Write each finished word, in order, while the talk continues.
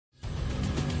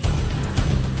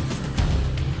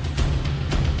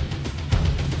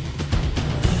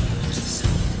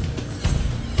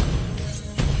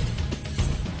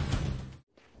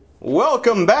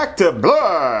Welcome back to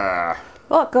Blur!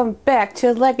 Welcome back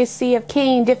to Legacy of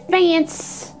Kain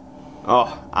Defiance!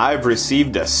 Oh, I've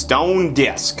received a stone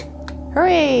disc.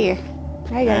 Hooray!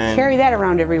 I gotta carry that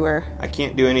around everywhere. I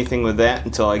can't do anything with that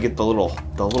until I get the little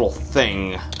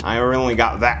thing. I only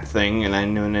got that thing, and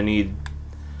I need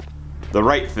the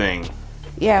right thing.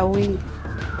 Yeah,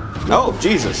 Oh,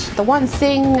 Jesus. the one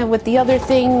thing with the other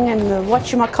thing, and the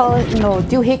whatchamacallit, and the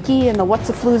doohickey, and the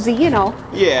what's-a-floozy, you know.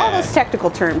 Yeah. All those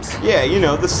technical terms. Yeah, you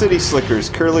know, the city slickers,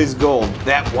 Curly's gold.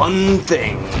 That one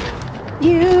thing.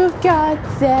 You've got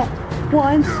that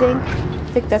one thing. I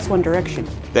think that's One Direction.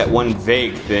 That one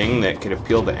vague thing that could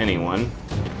appeal to anyone.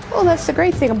 Well, that's the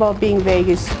great thing about being vague,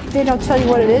 is they don't tell you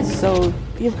what it is, so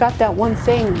you've got that one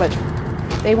thing, but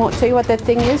they won't tell you what that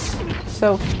thing is,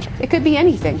 so it could be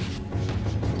anything.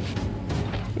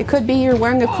 It could be you're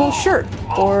wearing a cool shirt,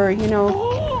 or, you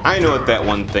know... I know what that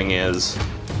one thing is.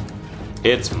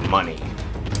 It's money.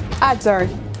 Odds are,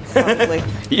 probably.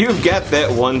 You've got that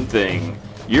one thing.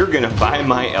 You're gonna buy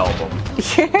my album.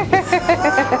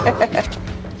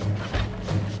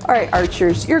 Alright,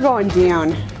 archers, you're going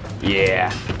down.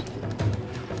 Yeah.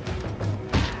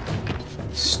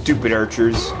 Stupid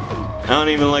archers. I don't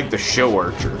even like the show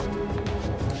Archer.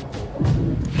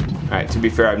 Alright, to be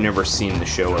fair, I've never seen the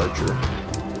show Archer.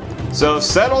 So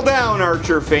settle down,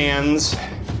 Archer fans.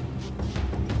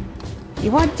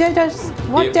 You want dead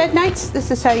knights?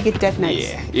 This is how you get dead knights.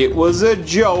 Yeah, it was a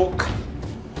joke.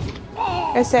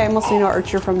 I say I mostly know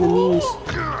Archer from the memes.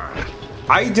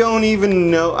 I don't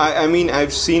even know. I mean,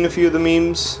 I've seen a few of the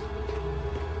memes.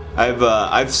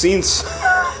 I've seen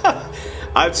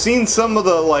I've seen some of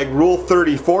the like Rule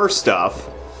 34 stuff.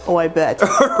 Oh, I bet.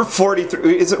 Or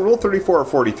 43. Is it Rule 34 or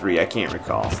 43? I can't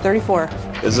recall. It's 34.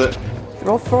 Is it?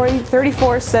 Rule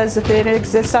 34 says if it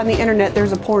exists on the internet,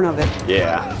 there's a porn of it.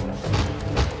 Yeah.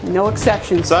 No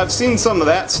exceptions. So I've seen some of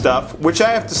that stuff, which I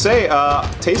have to say,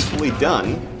 tastefully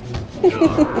done.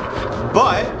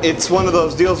 But it's one of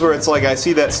those deals where it's like I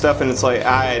see that stuff and it's like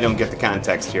I don't get the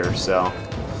context here, so.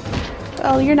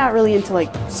 Well, you're not really into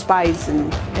like spies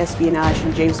and espionage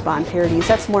and James Bond parodies.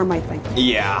 That's more my thing.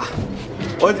 Yeah.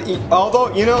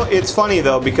 Although, you know, it's funny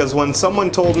though, because when someone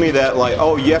told me that, like,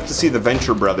 oh, you have to see the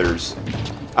Venture Brothers,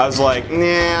 I was like,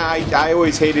 nah, I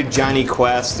always hated Johnny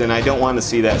Quest, and I don't want to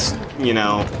see that, you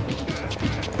know,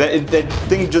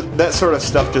 that sort of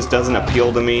stuff just doesn't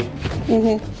appeal to me.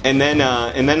 Mm-hmm. And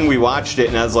then we watched it,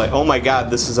 and I was like, oh my god,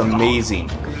 this is amazing.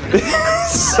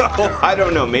 So, I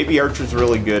don't know, maybe Archer's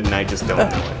really good, and I just don't know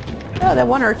it. Oh, that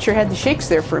one Archer had the shakes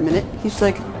there for a minute. He's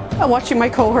like, I'm watching my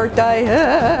cohort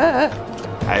die.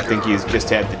 I think he's just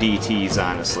had the DTs,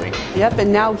 honestly. Yep,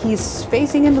 and now he's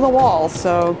facing into the wall,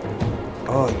 so...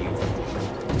 Oh, you...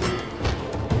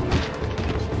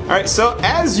 Alright, so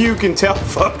as you can tell,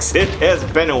 folks, it has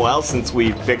been a while since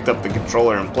we've picked up the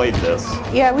controller and played this.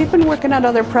 Yeah, we've been working on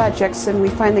other projects, and we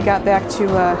finally got back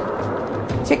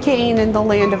to Kain and the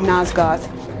land of Nosgoth.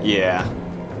 Yeah.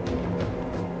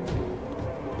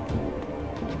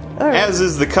 Right. As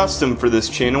is the custom for this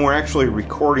channel, we're actually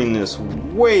recording this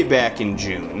way back in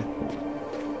June.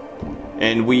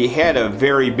 And we had a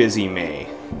very busy May.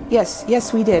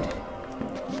 Yes, we did.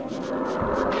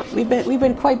 We've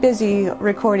been quite busy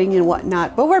recording and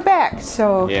whatnot, but we're back,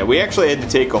 so... Yeah, we actually had to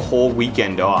take a whole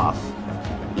weekend off.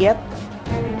 Yep.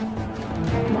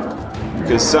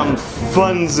 Because some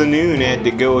funzanoon had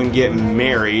to go and get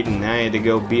married, and I had to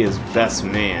go be his best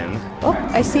man. Oh,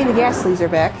 I see the Ghastlies are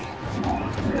back.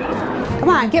 Come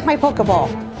on, get my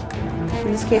Pokeball.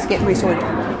 In this case, get my sword.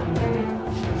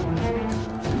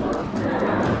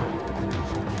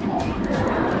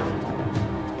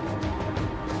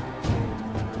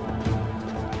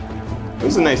 It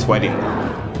was a nice wedding.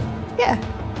 Yeah.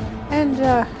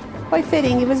 And, quite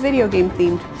fitting, it was video game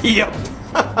themed. Yep.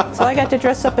 So I got to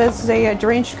dress up as a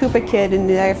deranged Koopa kid, and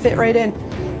I fit right in.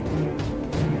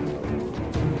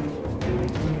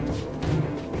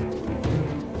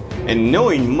 And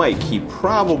knowing Mike, he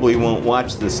probably won't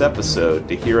watch this episode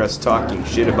to hear us talking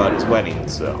shit about his wedding,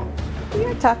 so... You're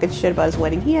not talking shit about his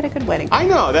wedding. He had a good wedding. I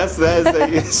know, that's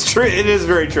it's true. It is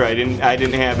very true. I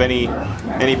didn't have any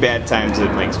bad times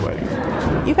at Mike's wedding.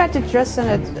 You got to dress in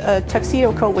a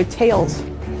tuxedo coat with tails.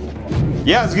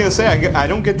 Yeah, I was gonna say I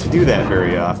don't get to do that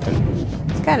very often.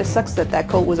 It kind of sucks that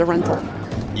coat was a rental.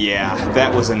 Yeah,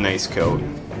 that was a nice coat.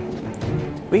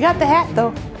 We got the hat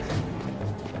though.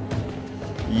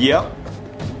 Yep.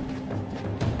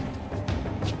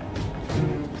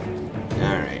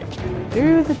 All right.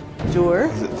 Through the door.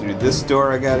 Is it through this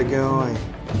door I gotta go?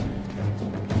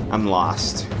 I'm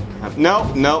lost.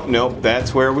 Nope.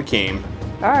 That's where we came.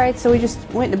 All right, so we just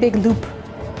went in a big loop.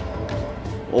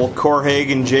 Old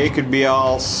Corhag and Jake could be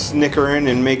all snickering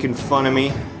and making fun of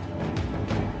me.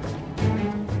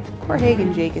 Corhag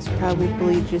and Jake is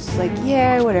probably just like,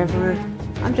 yeah, whatever.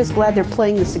 I'm just glad they're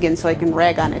playing this again so I can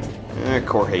rag on it.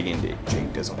 Corhag and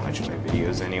Jake doesn't watch my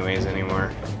videos anyways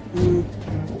anymore.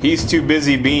 He's too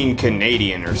busy being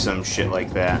Canadian or some shit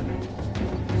like that.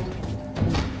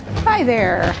 Hi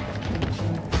there.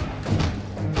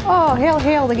 Oh, hail,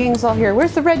 hail, the gang's all here.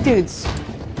 Where's the red dudes?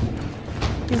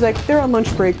 He's like, they're on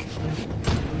lunch break.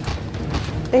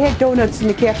 They had donuts in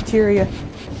the cafeteria.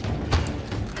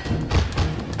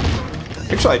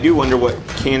 Actually, I do wonder what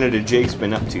Canada Jake's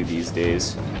been up to these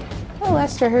days. Well,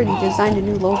 last I heard, he designed a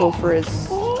new logo for his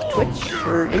Twitch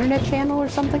or internet channel or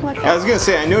something like that. I was gonna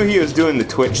say, I knew he was doing the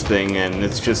Twitch thing, and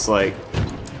it's just like,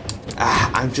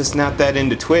 I'm just not that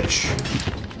into Twitch.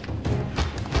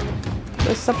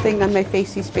 There's something on my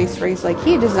Facey space where he's like,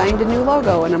 he designed a new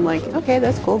logo, and I'm like, okay,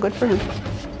 that's cool, good for him.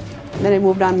 And then I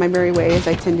moved on my merry way, as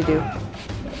I tend to do.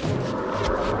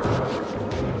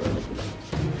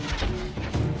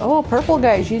 Oh, purple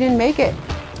guys, you didn't make it.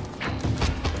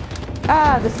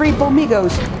 Ah, the three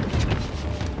Bomigos.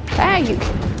 Ah,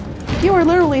 you were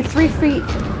literally 3 feet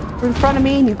in front of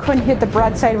me and you couldn't hit the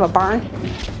broadside of a barn.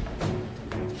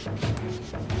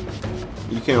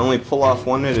 You can only pull off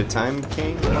one at a time,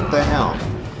 Kain? What the hell?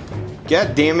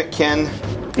 God damn it, Ken.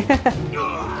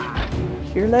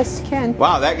 Fearless Ken.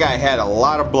 Wow, that guy had a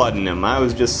lot of blood in him. I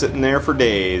was just sitting there for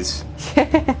days.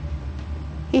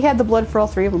 He had the blood for all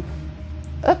 3 of them.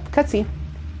 Oh, cutscene.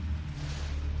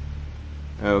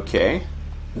 Okay.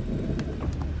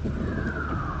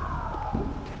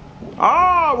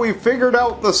 Ah, we figured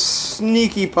out the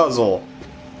sneaky puzzle.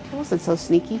 It wasn't so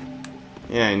sneaky.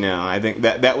 Yeah, I know. I think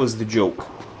that was the joke.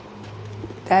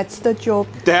 That's the joke.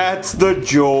 That's the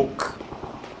joke.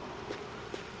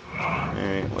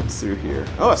 Alright, what's through here?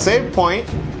 Oh, a save point.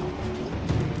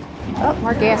 Oh,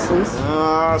 more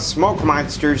Ghastlies. Smoke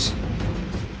monsters.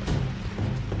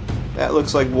 That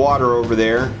looks like water over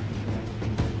there.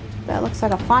 That looks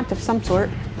like a font of some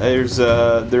sort. There's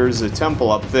a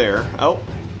temple up there. Oh.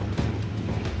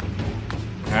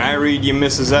 I read you,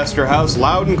 Mrs. Esterhouse,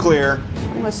 loud and clear.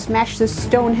 I'm gonna smash this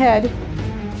stone head.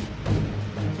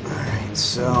 Alright,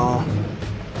 so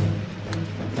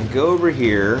I go over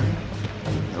here.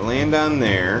 I land on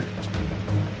there.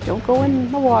 Don't go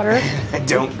in the water. I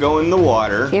don't go in the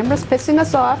water. Camera's pissing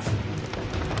us off.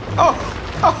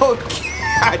 Oh,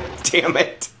 God damn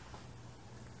it.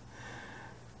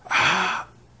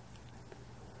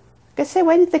 I say,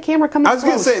 why didn't the camera come in I was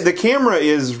going to close? say, the camera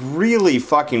is really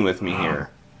fucking with me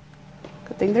here.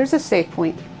 Good thing there's a save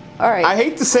point. Alright. I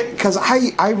hate to say, because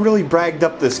I really bragged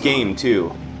up this game,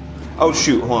 too. Oh,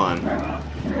 shoot, hold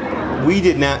on. We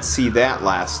did not see that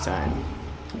last time.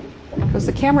 Because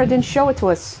the camera didn't show it to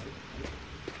us.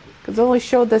 Because it only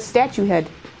showed the statue head.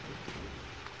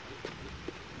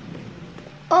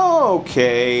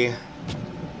 Okay.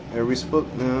 Are we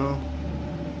supposed... No.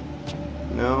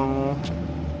 No.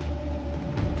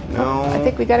 No. I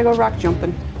think we gotta go rock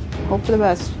jumping. Hope for the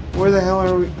best. Where the hell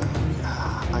are we?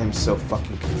 I'm so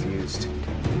fucking confused.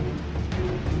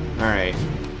 Alright.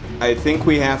 I think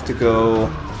we have to go...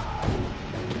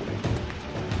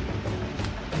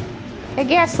 Hey,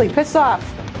 Ghastly, piss off.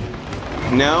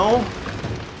 No?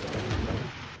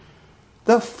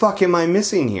 The fuck am I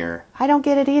missing here? I don't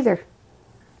get it either.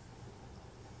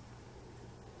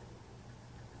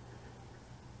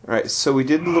 Alright, so we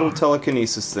did the little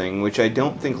telekinesis thing, which I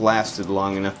don't think lasted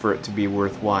long enough for it to be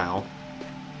worthwhile.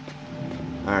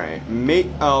 Alright,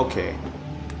 okay.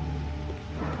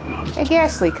 Hey,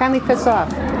 Ghastly, kindly piss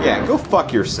off. Yeah, go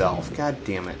fuck yourself. God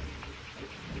damn it.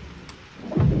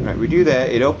 Alright, we do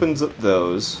that. It opens up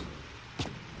those.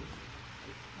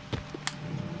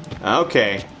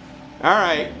 Okay.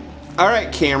 Alright.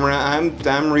 Alright, camera.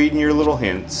 I'm reading your little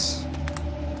hints.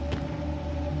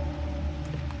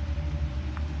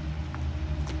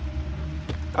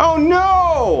 Oh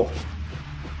no!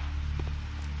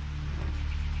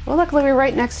 Well, luckily we're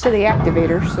right next to the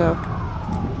activator, so...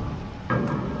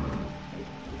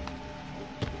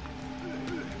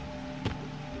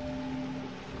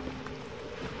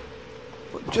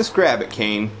 Just grab it,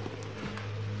 Kain.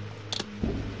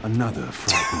 Another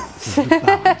fragment of the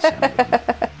balance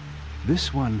element.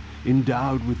 This one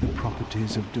endowed with the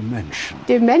properties of dimension.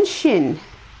 Dimension.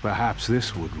 Perhaps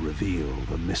this would reveal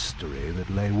the mystery that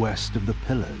lay west of the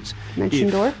pillars. Dimension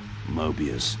if door?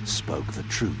 Mobius spoke the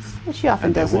truth. Well, she often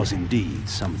and there doesn't. was indeed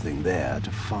something there to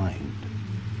find.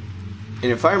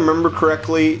 And if I remember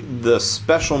correctly, the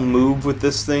special move with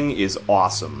this thing is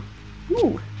awesome.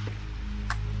 Ooh.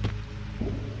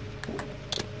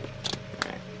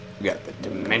 Alright, we got the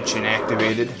dimension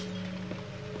activated.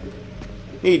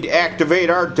 Need to activate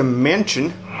our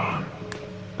dimension.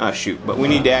 Oh shoot, but we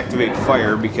need to activate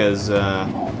fire because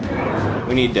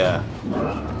we need to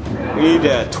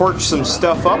torch some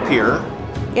stuff up here.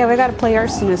 Yeah, we gotta play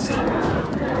arsonist.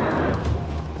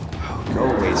 Go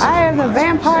away. I am the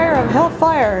vampire of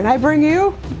hellfire, and I bring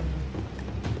you.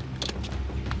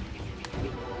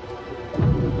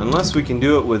 Unless we can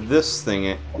do it with this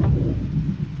thing.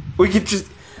 We could just...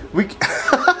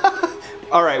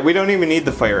 Alright, we don't even need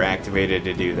the fire activated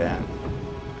to do that.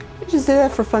 We just did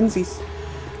that for funsies.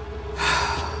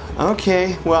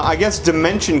 Okay, well, I guess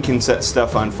Dimension can set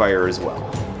stuff on fire as well.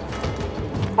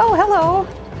 Oh, hello.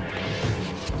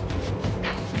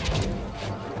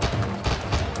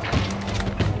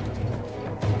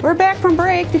 We're back from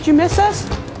break. Did you miss us?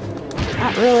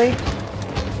 Not really.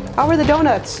 How were the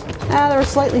donuts? Ah, they were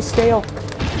slightly stale.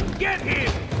 Get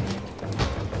him!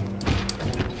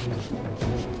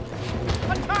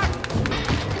 Attack!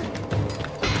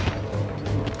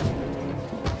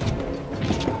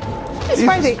 He's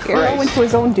probably the arrow Christ. into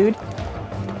his own dude.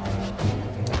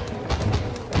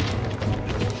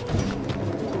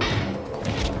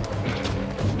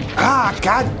 Ah,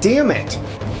 god damn it!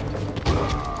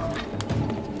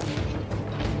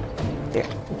 There.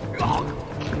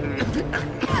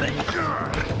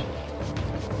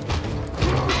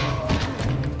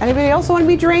 Anybody else want to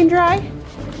be drained dry?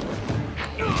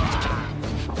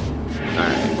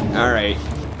 Alright.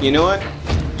 You know what?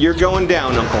 You're going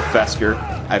down, Uncle Fesker.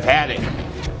 I've had it.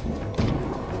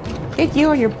 Take you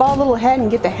and your bald little head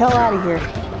and get the hell out of here.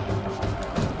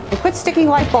 And quit sticking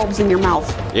light bulbs in your mouth.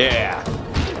 Yeah.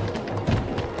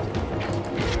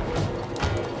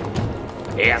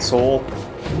 Asshole.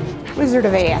 Wizard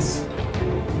of ass.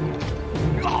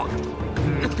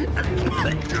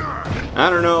 I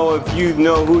don't know if you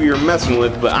know who you're messing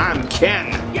with, but I'm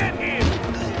Ken. Get him!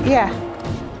 Yeah.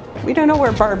 We don't know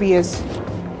where Barbie is.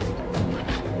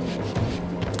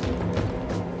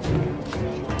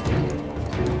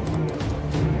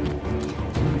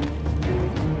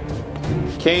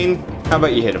 Kain, how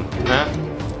about you hit him? Huh?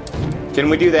 Can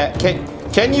we do that?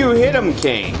 Can you hit him,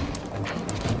 Kain?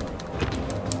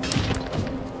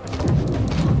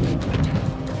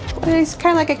 Well, he's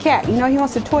kind of like a cat. You know, he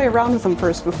wants to toy around with them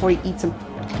first before he eats them.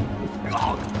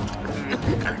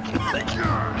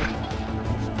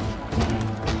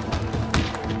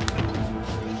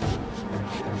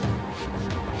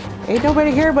 Ain't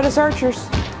nobody here but us archers.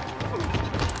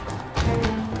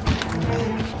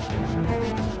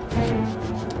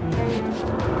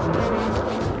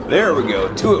 There we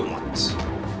go, 2 at once.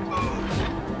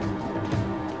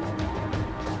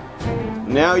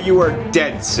 Now you are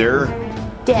dead, sir.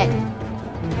 Dead.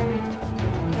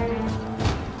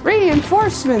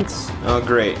 Reinforcements. Oh,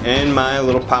 great. And my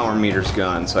little power meter's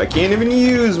gone, so I can't even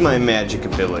use my magic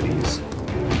abilities.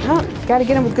 Oh, gotta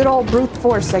get him with good old brute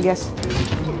force, I guess.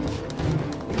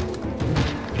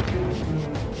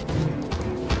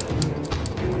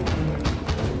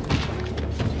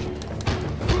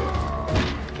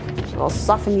 So I'll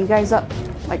soften you guys up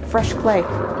like fresh clay.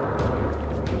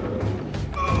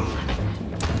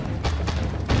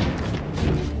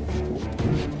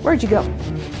 Where'd you go?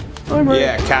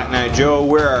 Yeah, Cotton Eye Joe,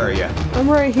 where are you? I'm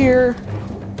right here.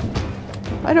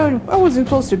 I wasn't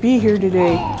supposed to be here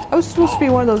today. I was supposed to be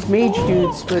one of those mage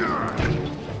dudes, but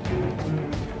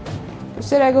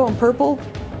instead I go in purple,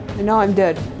 and now I'm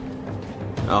dead.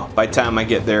 Oh, by the time I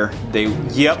get there,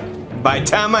 yep. By the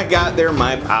time I got there,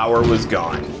 my power was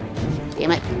gone.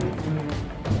 Damn it.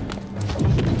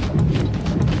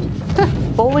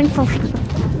 Bowling for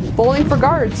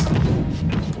guards.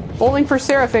 Bowling for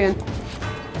Seraphan.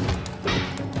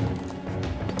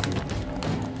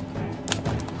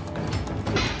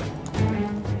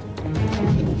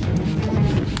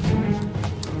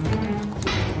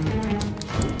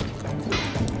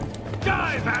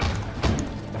 Die, vamp!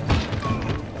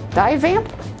 Die,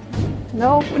 vamp?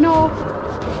 No.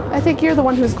 I think you're the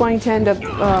one who's going to end up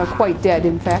quite dead,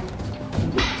 in fact.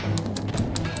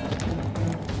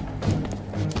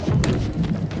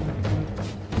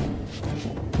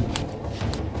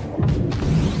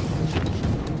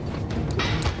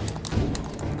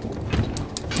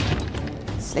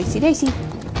 Slicey dicey.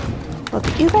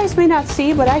 Look, you guys may not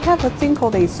see, but I have a thing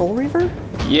called a soul reaver.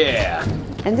 Yeah.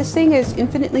 And this thing is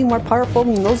infinitely more powerful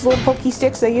than those little pokey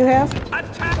sticks that you have.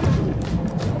 Attack!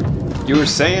 You were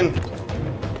saying?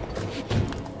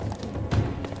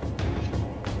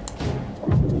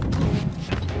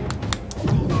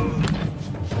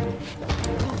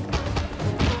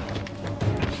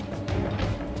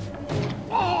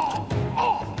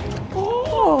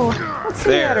 Oh, what's the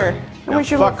matter? There. And Now where's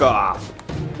your fuck little, off.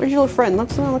 Where's your little friend?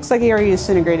 Looks like he already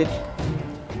disintegrated.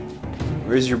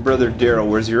 Where's your brother Daryl?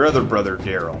 Where's your other brother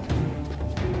Daryl?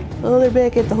 Oh, they're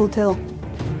back at the hotel.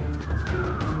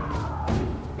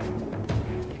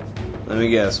 Let me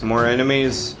guess. More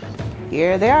enemies?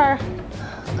 Here they are.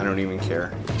 I don't even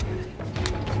care.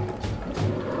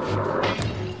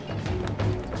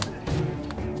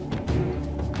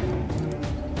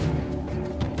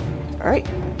 Alright.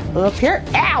 Up here.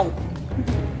 Ow!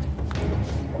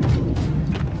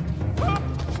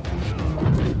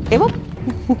 Hey, whoop.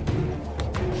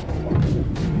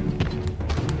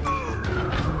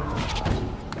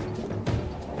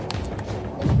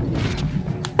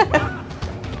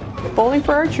 Bowling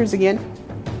for archers again.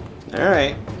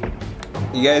 Alright.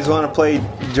 You guys want to play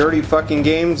dirty fucking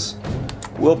games?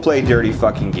 We'll play dirty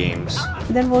fucking games.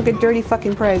 And then we'll get dirty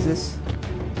fucking prizes.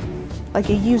 Like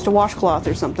you used a washcloth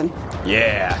or something.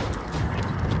 Yeah.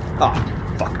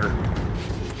 Aw, fucker.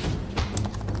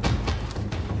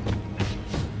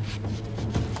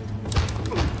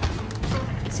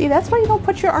 See, that's why you don't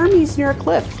put your armies near a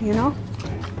cliff, you know?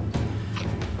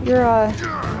 Your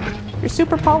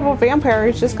super powerful vampire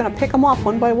is just gonna pick them off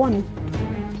one by one.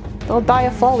 They'll die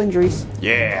of fall injuries.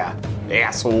 Yeah.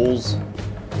 Assholes.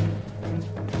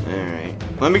 Alright.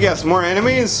 Let me guess, more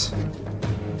enemies?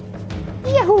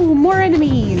 Yahoo! More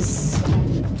enemies!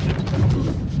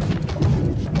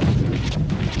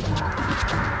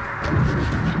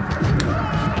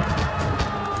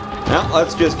 Well,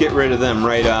 let's just get rid of them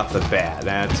right off the bat.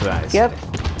 That's nice. Yep.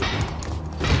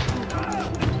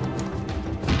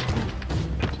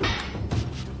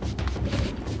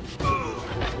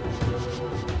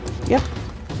 Yep.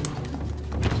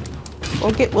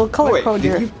 We'll color Wait, code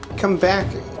did here. you come back?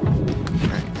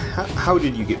 How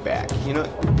did you get back? You know,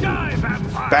 Die,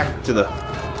 vampire! back to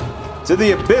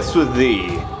the abyss with thee.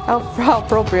 How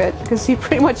appropriate, because he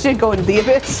pretty much did go into the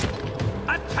abyss.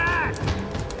 Attack!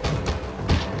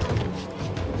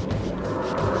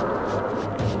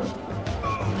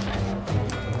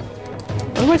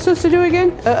 What am I supposed to do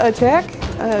again? Attack?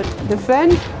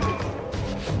 Defend?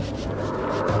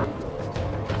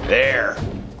 There.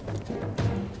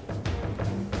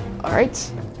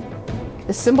 Alright.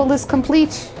 The symbol is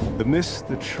complete. The mist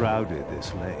that shrouded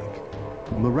this lake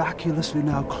miraculously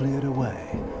now cleared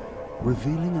away,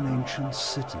 revealing an ancient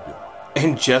citadel.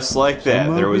 And just like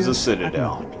that, there was a Mobius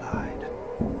citadel. had not lied.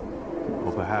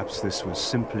 Or perhaps this was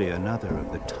simply another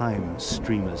of the time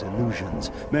streamer's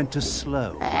illusions, meant to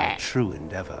slow my true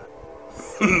endeavor.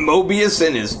 Mobius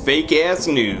and his fake ass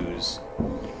news.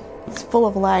 It's full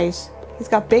of lies. He's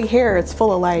got big hair, it's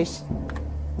full of lies.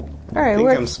 I Alright, think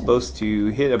we're... I'm supposed to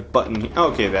hit a button here.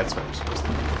 Okay, that's what I'm supposed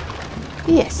to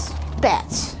do. Yes,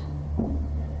 bats.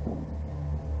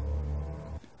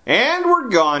 And we're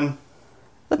gone.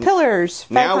 The pillars,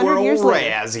 500 Now we're years old later.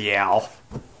 Raziel.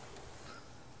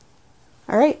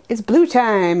 Alright, it's blue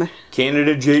time.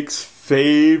 Canada Jake's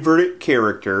favorite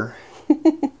character.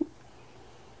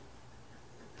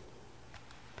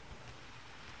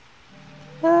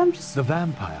 Just... The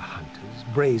vampire hunters,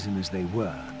 brazen as they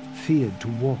were, feared to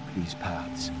walk these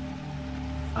paths.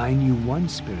 I knew one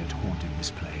spirit haunted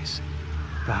this place.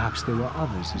 Perhaps there were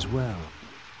others as well.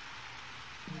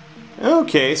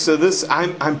 Okay, so this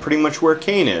I'm pretty much where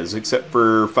Kain is, except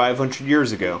for 500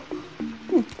 years ago.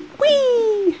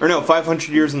 Whee! Or no, 500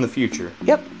 years in the future.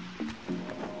 Yep.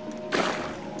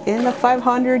 In the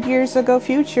 500 years ago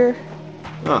future.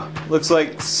 Huh. Looks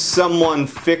like someone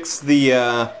fixed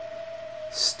the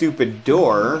stupid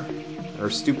door or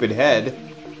stupid head.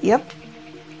 Yep.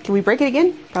 Can we break it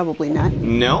again? Probably not.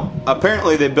 No.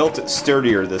 Apparently they built it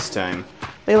sturdier this time.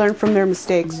 They learned from their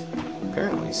mistakes.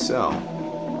 Apparently so.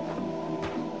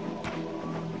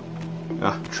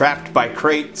 Trapped by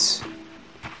crates.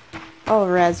 Oh,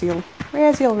 Raziel.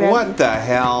 Raziel. What the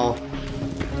hell?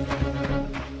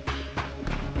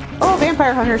 Oh,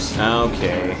 vampire hunters.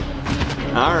 Okay.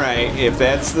 Alright, if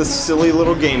that's the silly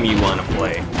little game you want to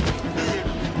play.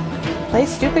 Play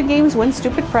stupid games, win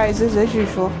stupid prizes, as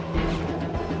usual.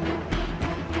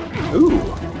 Ooh,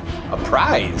 a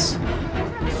prize.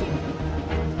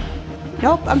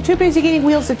 Nope, I'm too busy getting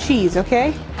wheels of cheese,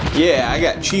 okay? Yeah, I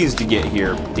got cheese to get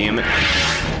here, damn it.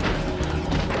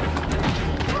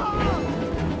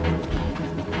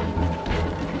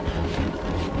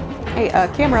 Hey,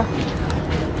 camera.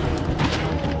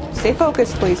 Stay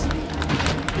focused, please.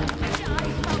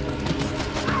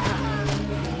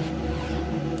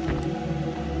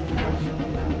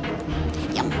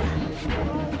 Yum.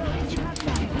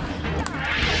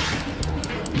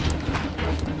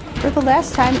 For the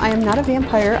last time, I am not a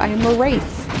vampire, I am a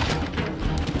wraith.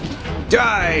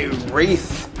 Die,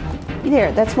 Wraith.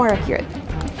 There, that's more accurate.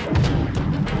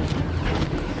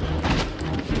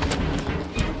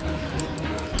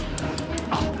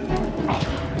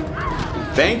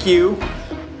 Thank you.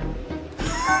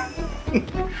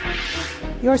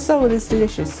 Your soul is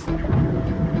delicious.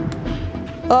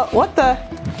 What the?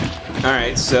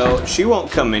 Alright, so she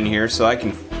won't come in here so I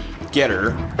can get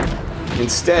her.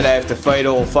 Instead, I have to fight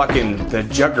old fucking the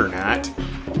Juggernaut.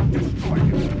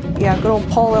 Yeah, good old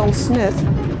Paul L. Smith.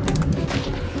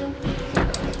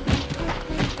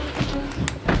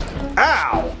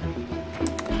 Ow!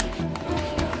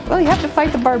 Well, you have to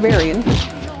fight the barbarian.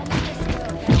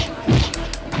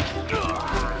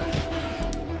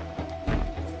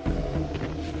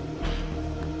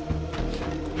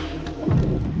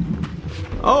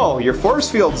 Oh, your force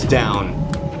field's down.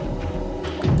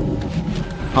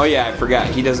 Oh yeah, I forgot.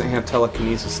 He doesn't have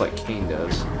telekinesis like Kain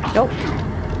does. Nope.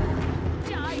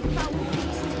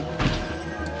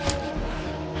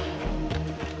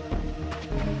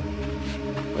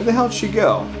 Where the hell did she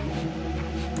go?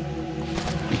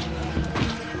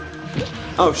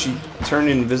 Oh, she turned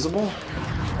invisible?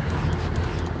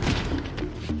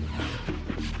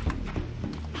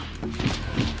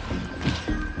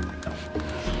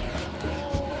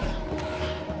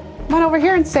 Come on over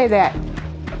here and say that.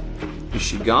 Is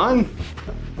she gone?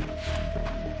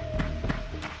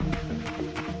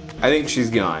 I think she's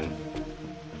gone.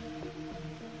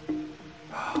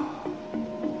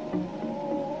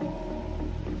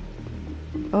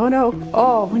 Oh no.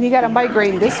 Oh, when you got a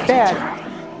migraine this bad.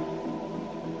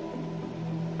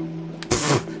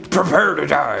 Prepare to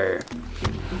die.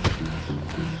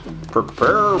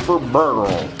 Prepare for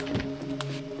battle.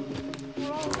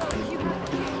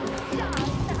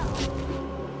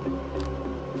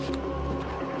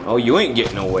 Oh, you ain't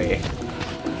getting away.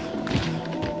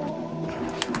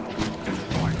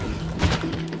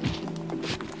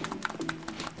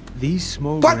 These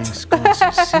smoldering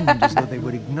sconces seemed as though they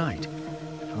would ignite.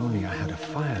 If only I had a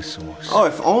fire source. Oh,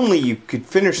 if only you could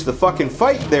finish the fucking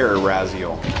fight there,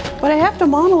 Raziel. But I have to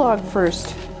monologue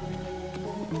first.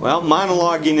 Well,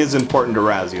 monologuing is important to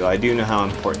Raziel. I do know how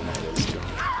important that is to him.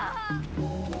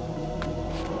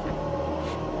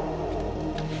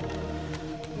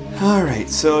 Alright,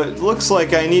 so it looks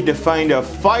like I need to find a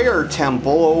fire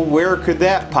temple. Oh, where could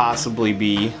that possibly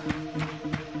be?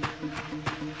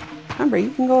 Remember, you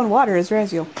can go in water as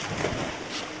Raziel.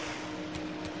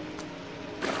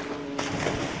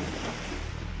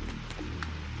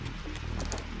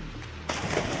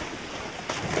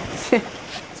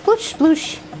 Sploosh,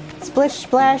 sploosh, splish,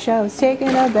 splash, I was taking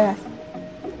a bath.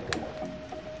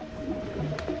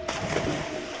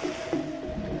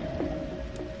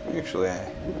 Actually,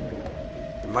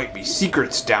 there might be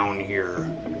secrets down here.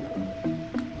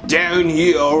 Down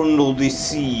here under the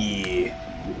sea.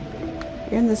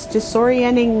 You're in this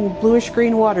disorienting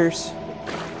bluish-green waters.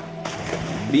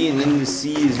 Being in the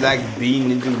sea is like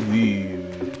being in the womb.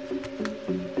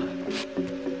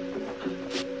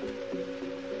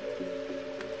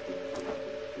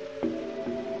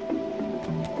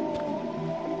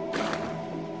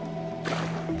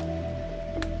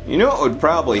 You know what would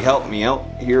probably help me out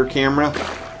here, camera?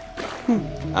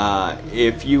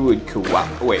 If you would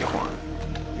cooperate. Wait, hold on.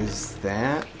 Is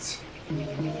that?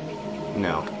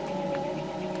 No.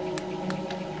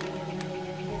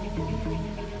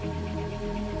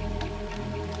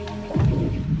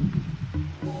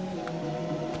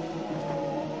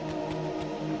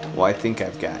 Well, I think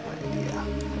I've got an idea.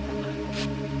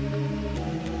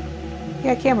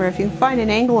 Yeah, camera, if you can find an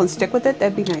angle and stick with it,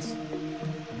 that'd be nice.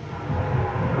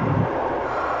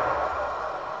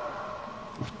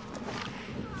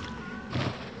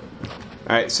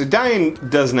 Alright, so dying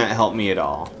does not help me at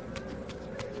all.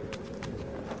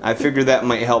 I figured that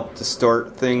might help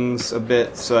distort things a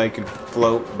bit so I could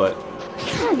float, but...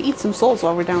 Try to eat some souls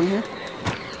while we're down here.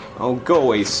 Oh, go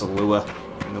away, Salua.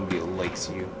 Nobody likes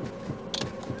you.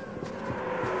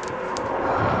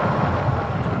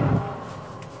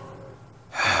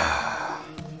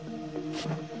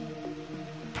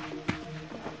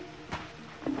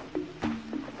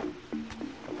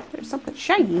 There's something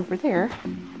shiny over there.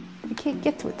 I can't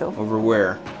get to it, though. Over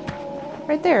where?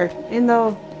 Right there, in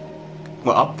the...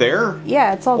 Well, up there?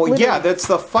 Yeah, it's all Well, glittery. yeah, that's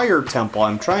the fire temple.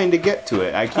 I'm trying to get to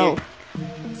it. I can't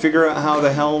figure out how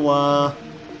the hell,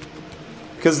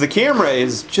 because the camera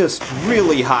is just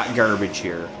really hot garbage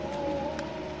here.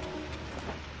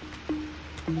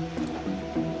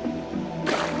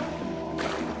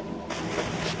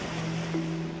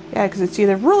 Yeah, because it's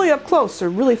either really up close or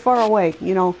really far away,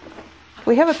 you know.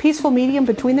 We have a peaceful medium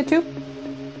between the two?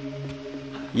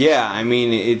 Yeah, I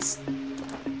mean, it's...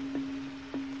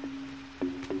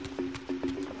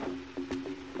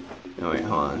 Oh, wait,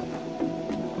 hold on.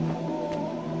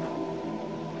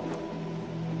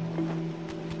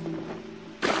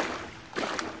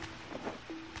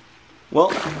 Well,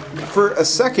 for a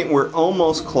second, we're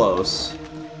almost close.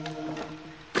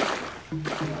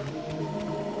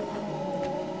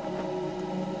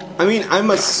 I mean,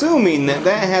 I'm assuming that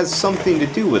that has something to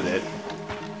do with it.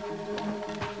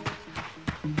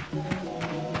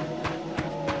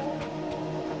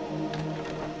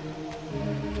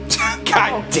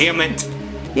 God damn it!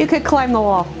 You could climb the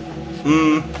wall.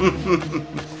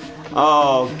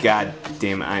 Oh, god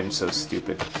damn it, I'm so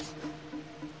stupid.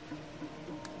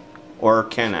 Or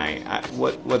can I?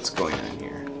 What's going on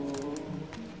here?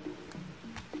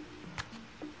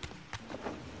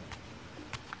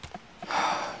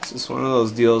 Is this one of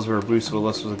those deals where Bruce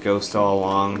Willis was a ghost all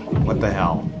along? What the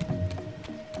hell?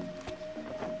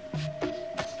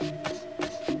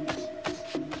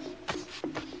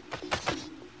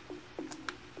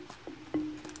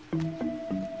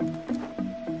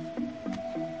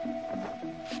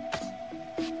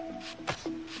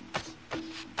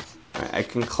 I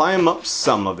can climb up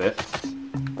some of it.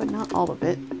 But not all of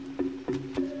it.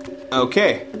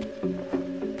 Okay.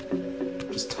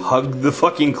 Just hug the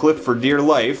fucking cliff for dear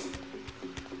life.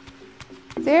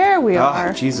 There we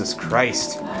are. Jesus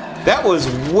Christ. That was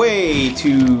way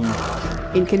too...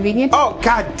 Inconvenient? Oh,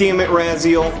 god damn it,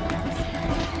 Raziel.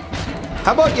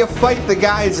 How about you fight the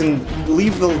guys and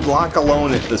leave the lock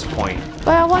alone at this point?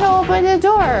 But I want to open the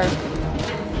door.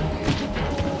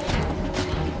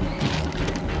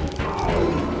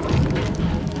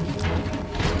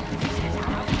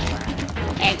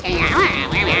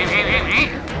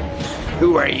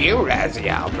 Who are you,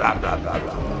 Raziel? Blah, blah, blah,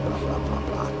 blah, blah, blah, blah,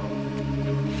 blah.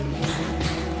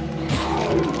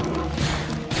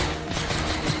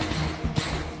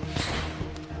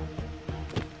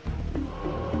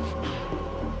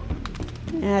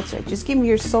 That's right. Just give me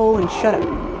your soul and shut up.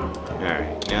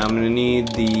 Alright, now I'm gonna need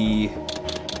the...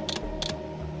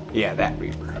 Yeah, that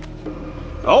Reaper.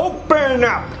 Open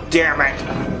up, damn it!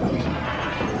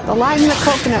 The lime and the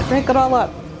coconut. Drink it all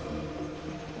up.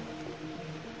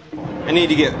 I need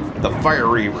to get the Fire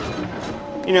Reaver.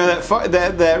 You know,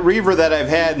 that Reaver that I've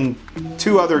had in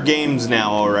 2 other games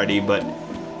now already, but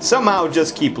somehow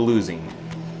just keep losing.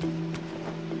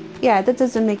 Yeah, that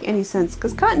doesn't make any sense.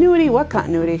 Because continuity, what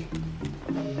continuity?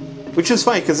 Which is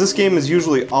fine, because this game is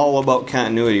usually all about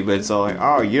continuity, but it's all like,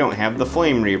 oh, you don't have the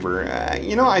Flame Reaver.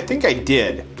 You know, I think I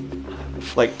did.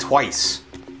 Like, twice.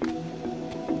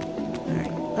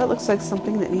 Alright, that looks like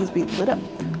something that needs to be lit up.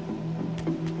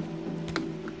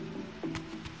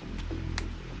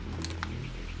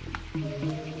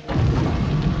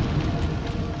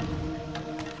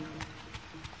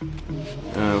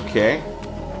 Okay.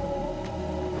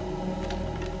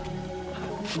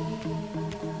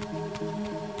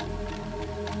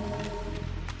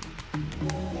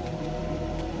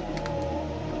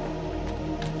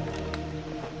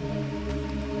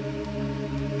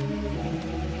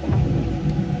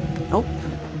 Nope.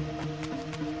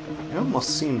 It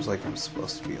almost seems like I'm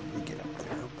supposed to be able to get up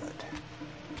there, but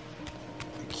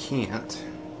I can't.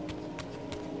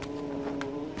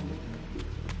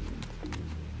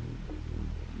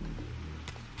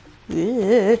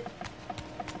 Ugh.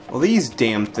 Well, these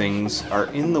damn things are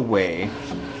in the way.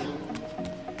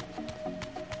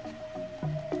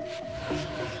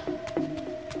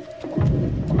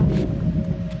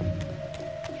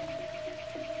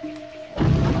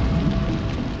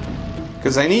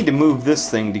 Because I need to move this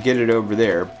thing to get it over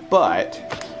there, but...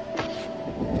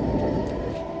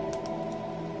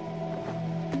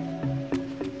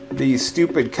 these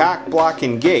stupid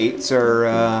cock-blocking gates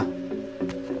are,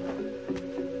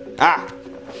 Ah!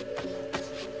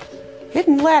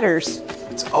 Hidden ladders.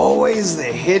 It's always the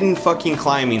hidden fucking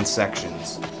climbing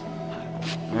sections.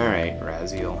 Alright,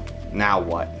 Raziel. Now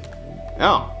what?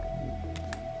 Oh.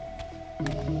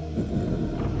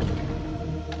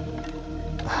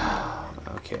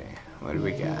 Okay, what do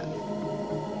we got?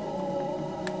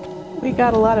 We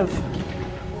got a lot of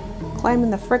climbing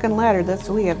the frickin' ladder. That's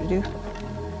what we have to do.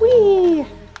 Whee!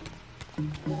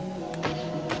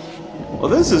 Well,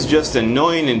 this is just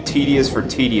annoying and tedious for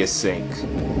tedious sake.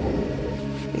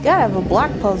 You gotta have a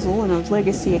block puzzle in a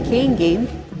Legacy of Kain game.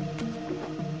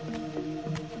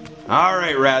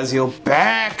 Alright, Raziel,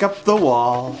 back up the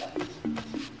wall.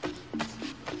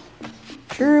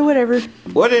 Sure, whatever.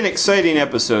 What an exciting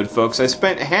episode, folks. I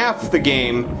spent half the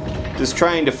game just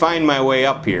trying to find my way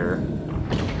up here.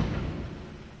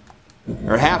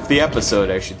 Or half the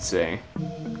episode, I should say.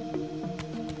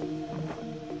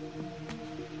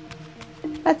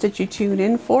 That's what you tune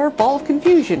in for, Ball of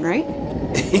Confusion, right?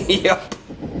 Yep.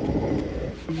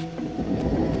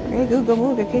 Hey, Google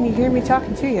Mooga, can you hear me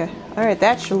talking to you? Alright,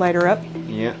 that should light her up.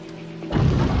 Yeah.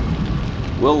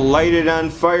 We'll light it on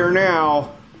fire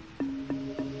now.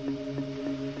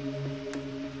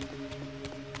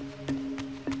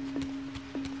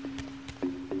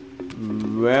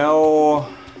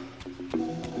 Well...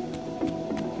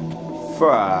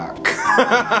 Fuck.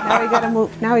 Now we gotta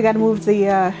move. Now we gotta move the.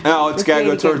 Oh, it's the gotta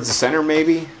go gate towards again. the center,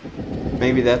 maybe?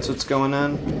 Maybe that's what's going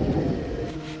on?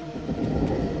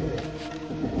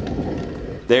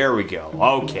 There we go.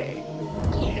 Okay.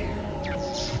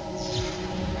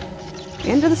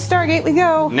 Into the Stargate we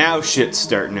go. Now shit's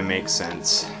starting to make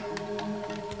sense.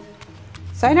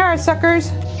 Sayonara,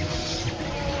 suckers.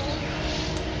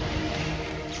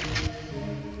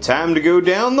 Time to go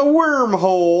down the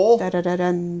wormhole.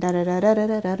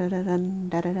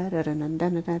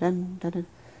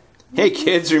 Hey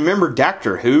kids, remember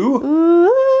Doctor Who?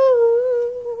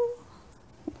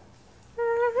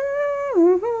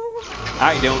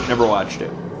 I don't, never watched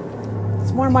it.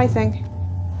 It's more my thing.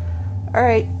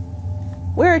 Alright.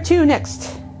 Where to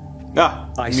next? Ah,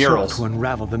 I murals. sought to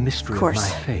unravel the mystery of my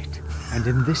fate, and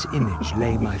in this image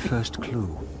lay my first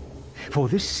clue. For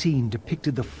this scene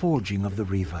depicted the forging of the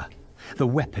Reaver, the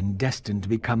weapon destined to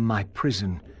become my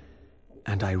prison,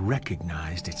 and I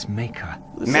recognized its maker.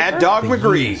 Mad Dog The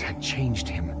McGree. years had changed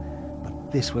him,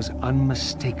 but this was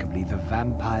unmistakably the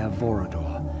vampire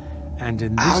Vorador, and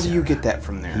in this How do you era, get that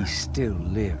from there? he still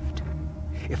lived.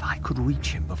 If I could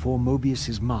reach him before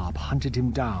Mobius's mob hunted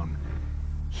him down,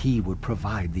 he would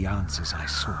provide the answers I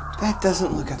sought. That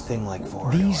doesn't look a thing like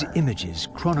Vorador. These images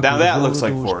chronicle Now that looks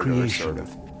like Vorador's Vorador, creation. sort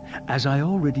of. As I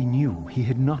already knew, he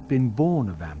had not been born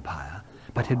a vampire,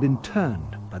 but had been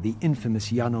turned by the infamous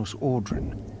Janos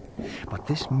Audrin. But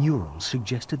this mural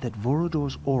suggested that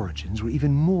Vorador's origins were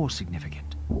even more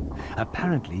significant.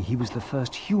 Apparently, he was the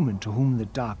first human to whom the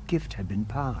dark gift had been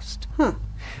passed.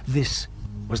 This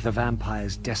was the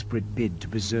vampires' desperate bid to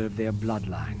preserve their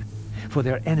bloodline, for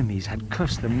their enemies had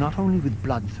cursed them not only with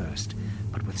bloodthirst,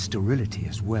 but with sterility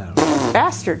as well.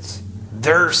 Bastards.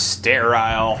 They're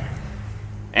sterile.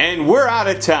 And we're out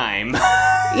of time.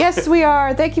 Yes, we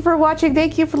are. Thank you for watching.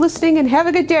 Thank you for listening, and have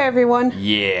a good day, everyone.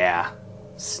 Yeah.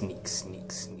 Sneak, sneak.